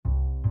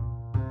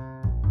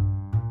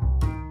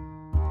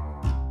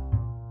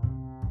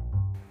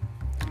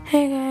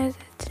Hey guys,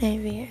 it's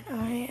Navy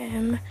and I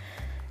am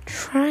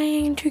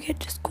trying to get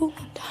to school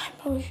on time.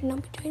 Probably should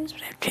not be doing this,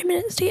 but I have 2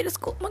 minutes to get to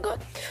school. Oh my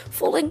god,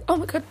 falling. Oh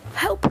my god,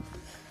 help.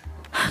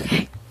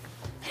 Okay,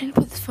 I need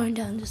to put this phone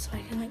down just so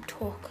I can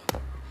talk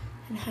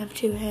and have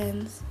two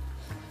hands.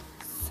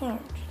 So,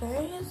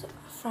 today is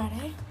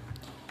Friday.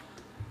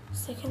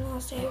 Second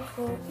last day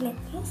before, no,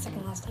 not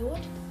second last day,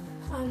 what?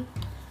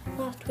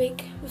 Last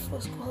week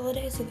before school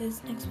holidays, so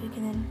there's next week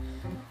and then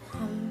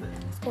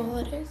school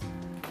holidays.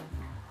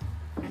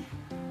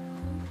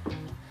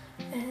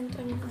 And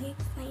I'm really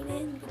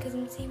excited because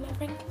I'm seeing my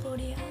friend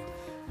Claudia,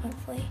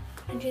 hopefully,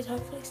 and she's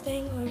hopefully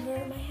staying over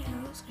at my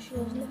house because she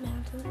lives in the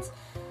mountains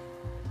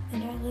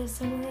and I live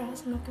somewhere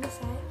else. I'm not going to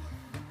say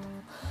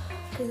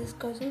because this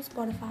goes on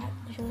Spotify.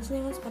 If you're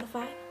listening on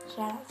Spotify,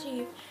 shout out to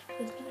you. If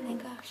you're listening on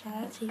Anchor, shout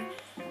out to you.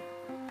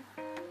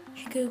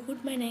 If you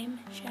googled my name,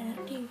 shout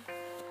out to you.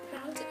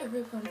 Shout out to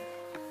everyone.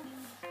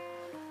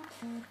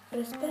 But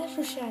a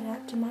special shout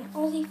out to my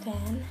Aussie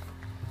fan,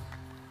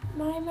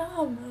 my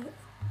mum.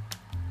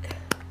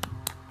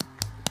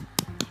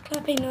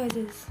 Clapping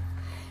noises.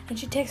 And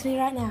she texts me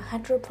right now. I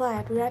had to reply.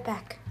 I'll be right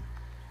back.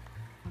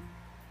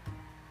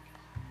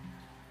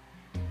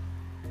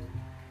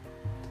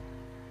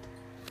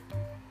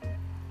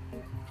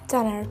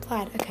 Done, I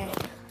replied. Okay.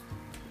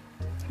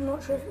 I'm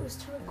not sure if it was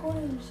to record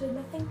and she said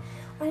nothing.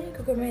 I need to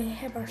go grab my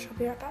hairbrush. I'll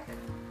be right back.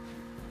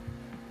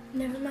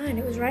 Never mind.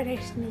 It was right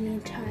next to me the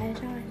entire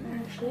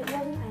time. Actually, it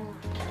wasn't.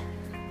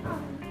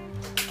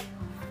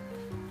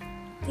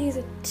 These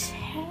are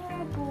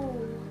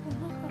terrible.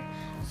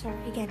 Sorry,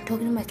 again,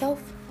 talking to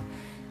myself.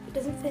 It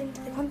doesn't fit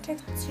into the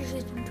context. It's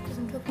usually because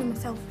I'm talking to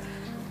myself.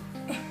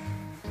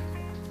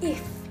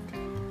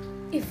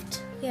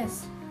 Ift,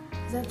 yes,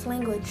 because that's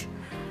language.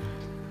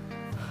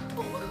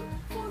 Oh my god,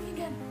 falling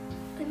again.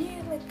 I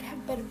need to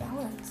have better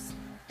balance.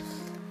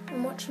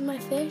 I'm watching my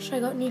fish. I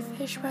got new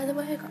fish, by the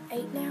way. I got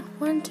 8 now.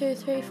 1, 2,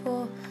 3,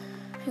 4.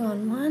 Hang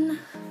on,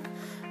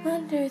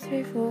 1, 2,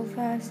 3, 4,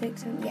 5,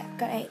 6, 7. Yeah,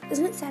 got 8.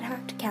 Isn't it sad how I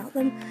have to count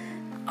them?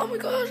 Oh my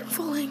gosh, I'm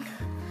falling.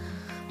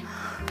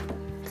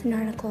 It's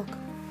 9 o'clock.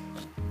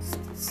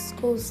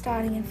 School's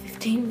starting in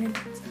 15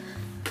 minutes.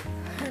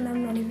 And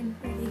I'm not even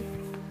ready.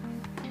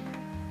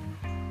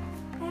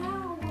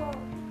 Ow.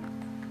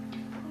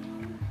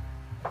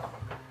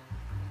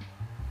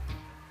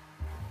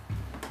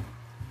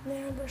 Now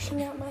I'm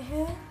brushing out my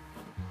hair.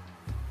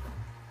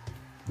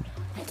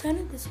 I turn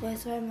it this way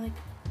so I'm oh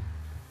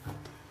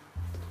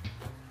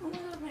my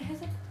god, my hair's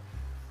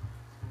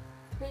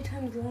 3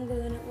 times longer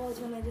than it was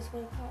when I just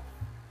woke up.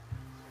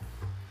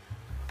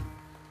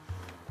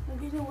 I've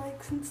been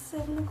awake since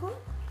 7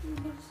 o'clock. I'm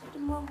just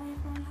in one way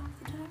around half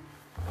the time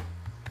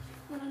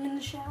when I'm in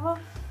the shower.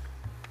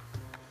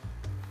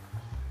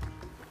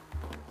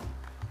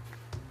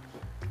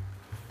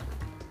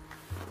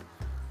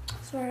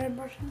 Sorry, I'm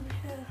brushing my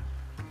hair.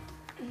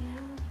 And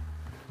now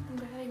I'm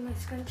having my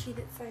scrunchie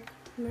that's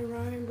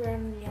maroon, brown,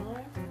 and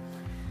yellow.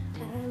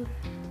 And I'm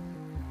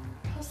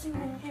tossing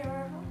my hair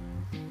over.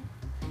 And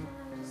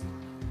I'm just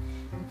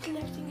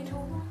collecting it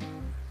all.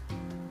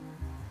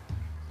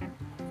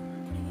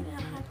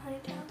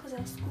 Because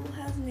our school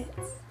has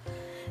knits.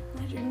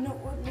 I do not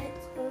want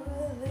knits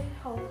over the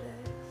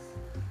holidays.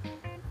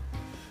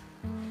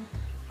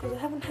 Because I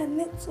haven't had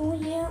knits all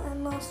year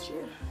and last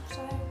year. So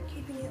I'm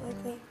keeping it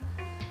like that.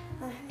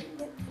 I hate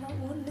knits. I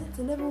don't want knits.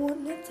 I never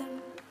want knits.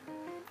 I'm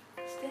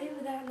staying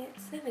without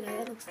knits. There we go.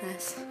 That looks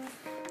nice.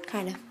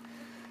 Kind of.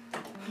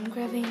 I'm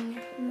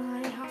grabbing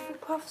my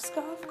Hufflepuff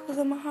scarf because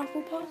I'm a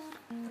Hufflepuff.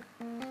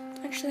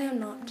 Actually, I'm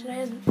not. Today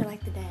doesn't feel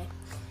like the day.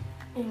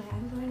 Anyway,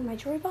 I'm going to my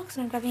jewelry box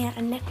and I'm grabbing out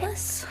a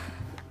necklace.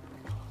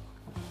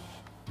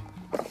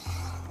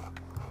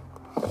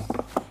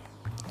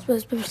 It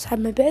was beside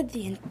my bed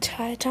the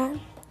entire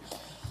time.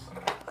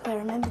 I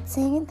remembered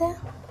seeing it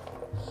there.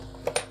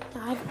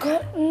 I've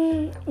got,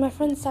 my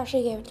friend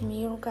Sasha gave it to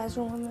me. You guys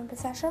will remember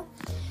Sasha?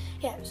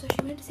 Yeah, so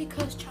she went to see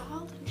Cursed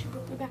Child and she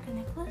brought me back a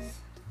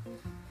necklace.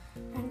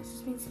 And it's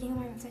just been sitting on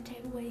my bedside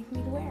table waiting for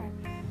me to wear it.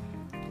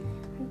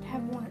 I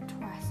have worn it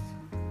twice.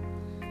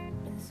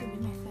 But this will be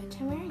my third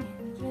time wearing it.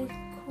 Really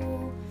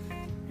cool.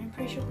 I'm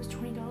pretty sure it was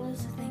 $20,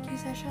 so thank you,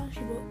 Sasha.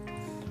 She bought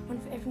one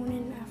for everyone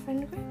in our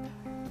friend group.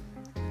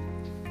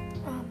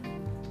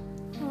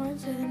 I won't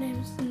say the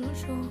names, I'm not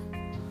sure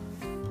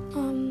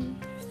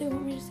if they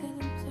want me to say them,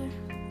 so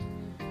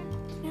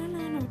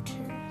 9902.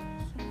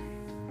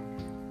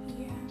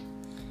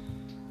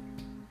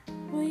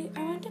 So yeah. I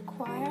went to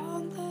choir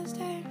on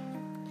Thursday.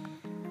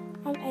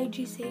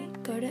 AGC.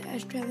 Go to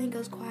Australian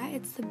Girls Choir.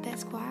 It's the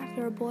best choir. If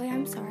you're a boy,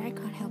 I'm sorry, I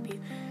can't help you.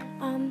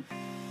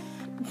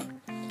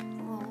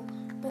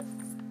 But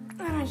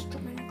I just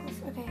dropped my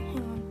necklace. Okay,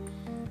 hang on.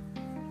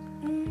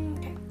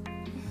 Okay.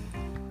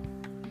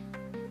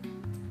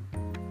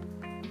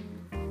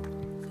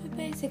 So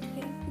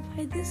basically, we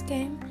played this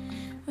game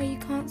where you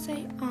can't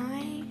say you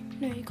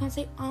can't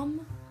say you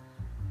can't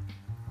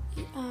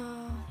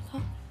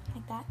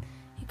like that.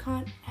 You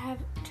can't have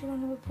too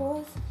long of a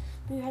pause,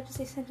 but you have to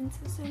say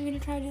sentences. So I'm gonna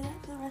try to do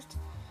that for the rest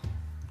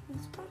of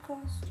this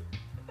podcast.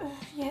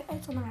 Yeah,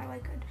 it's on the right way,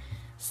 good.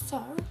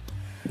 So,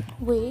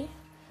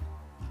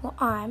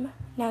 I'm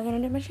now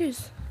going to do my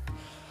shoes.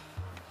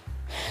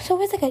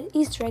 So it's like an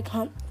Easter egg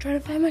hunt, trying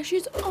to find my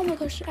shoes. Oh my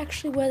gosh,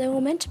 actually where they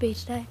were meant to be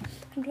today.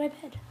 Under my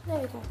bed. There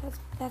we go.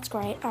 That's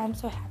great. I'm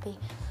so happy.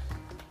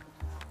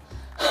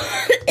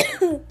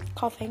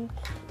 Coughing.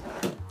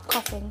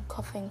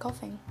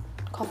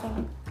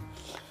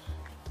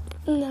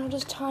 Now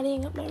just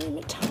tidying up my room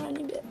a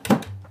tiny bit.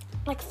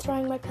 Like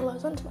throwing my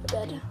pillows onto my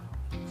bed.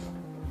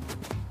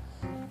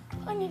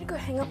 I need to go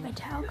hang up my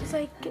towel because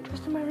I get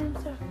dressed in my room,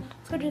 so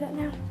let's go do that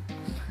now.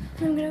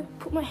 And I'm going to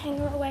put my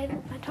hanger away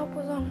that my top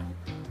was on.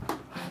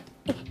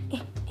 There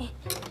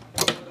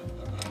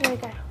we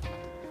go.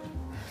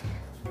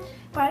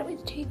 Bite it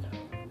with teeth.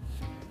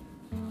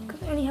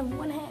 Because I only have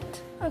one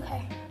hand.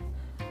 Okay.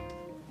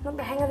 I'm going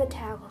to hang up the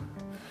towel.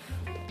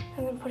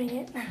 And I'm putting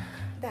it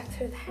back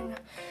through the hanger.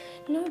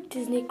 No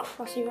Disney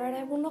Crossy Road,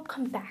 I will not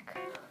come back.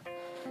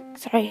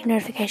 Sorry,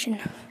 notification.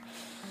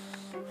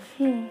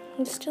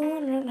 It's still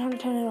on, I don't know how to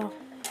turn it off.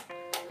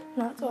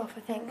 No, it's off,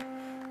 I think.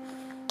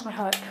 I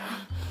hope.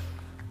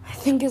 I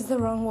think is the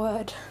wrong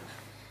word.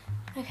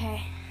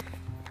 Okay.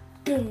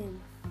 Boom.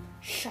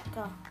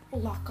 Shaka.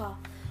 Laka.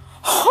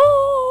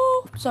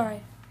 Oh!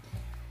 Sorry.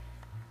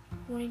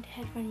 Warning to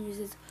headphone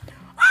users.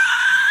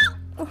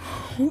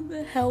 What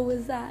the hell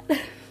was that?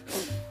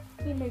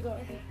 Oh my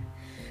god.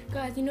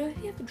 Guys, you know if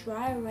you have a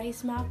dry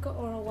erase marker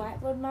or a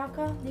whiteboard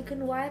marker, you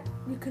can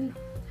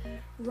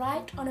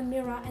write on a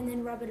mirror and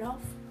then rub it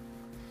off.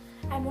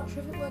 I'm not sure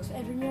if it works for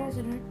every mirror, so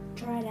I don't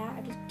try it out.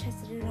 I just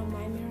tested it on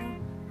my mirror.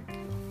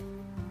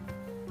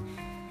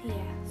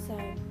 Yeah, so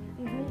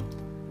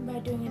by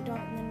doing a dot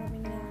and then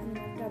rubbing it out, and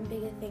then I've done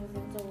bigger things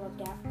and it's all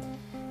rubbed out.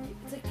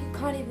 It's like you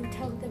can't even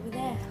tell that they were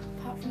there,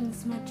 apart from the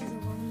smudges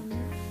along the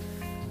mirror.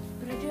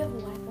 But I do have a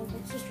whiteboard, but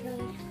it's just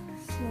really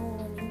small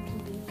and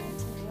inconvenient,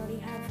 so I already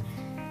have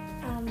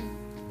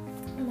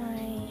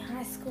my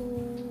high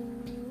school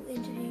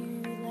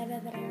interview letter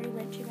that I already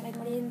went to, but I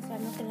got in, so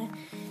I'm not going to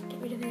get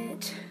rid of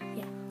it.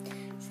 Yeah,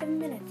 7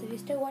 minutes. If you're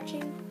still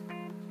watching,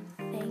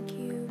 thank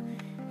you.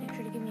 Make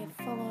sure to give me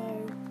a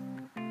follow.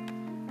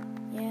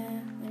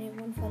 Yeah, when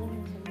everyone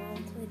following is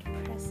mildly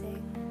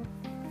depressing.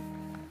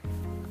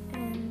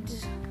 And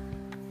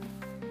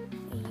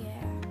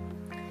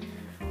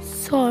yeah.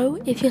 So,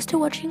 if you're still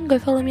watching, go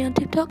follow me on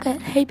TikTok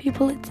at Hey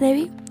People It's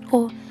Navy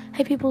or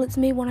Hey People It's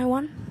Me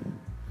 101.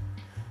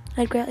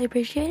 I'd greatly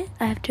appreciate it.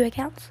 I have 2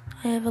 accounts.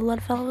 I have a lot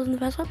of followers in the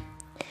first one,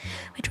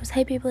 which was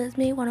Hey People It's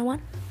Me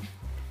 101.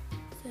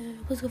 So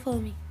please go follow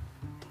me.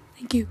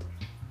 Thank you.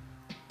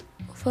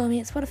 Or follow me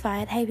at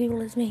Spotify at Hey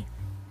People It's Me.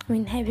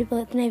 Hey People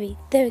It's Navy.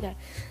 There we go.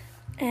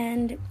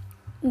 And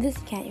this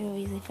account you have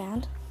easily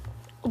found.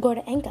 Or go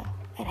to Anchor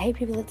at Hey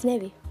People It's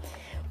Navy.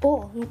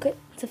 Or look at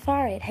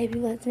Safari at Hey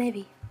People It's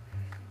Navy.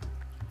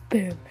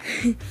 Boom.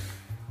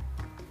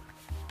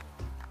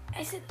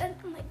 I said that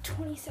in like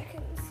 20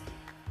 seconds.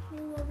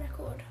 New world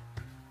record.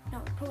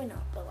 No, probably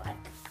not, but like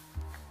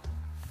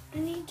I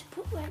need to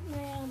put like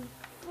my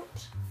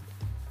foot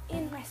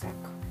in my sock.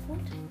 What?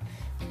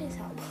 Please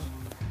help.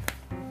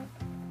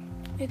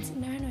 It's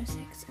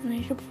 9:06 and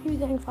I should probably be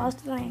going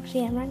faster than I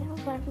actually am right now,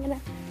 so I'm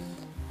gonna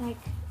like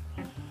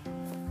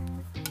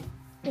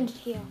into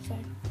here. So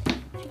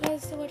if you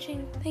guys are still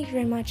watching, thank you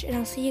very much, and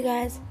I'll see you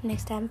guys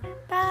next time.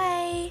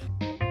 Bye.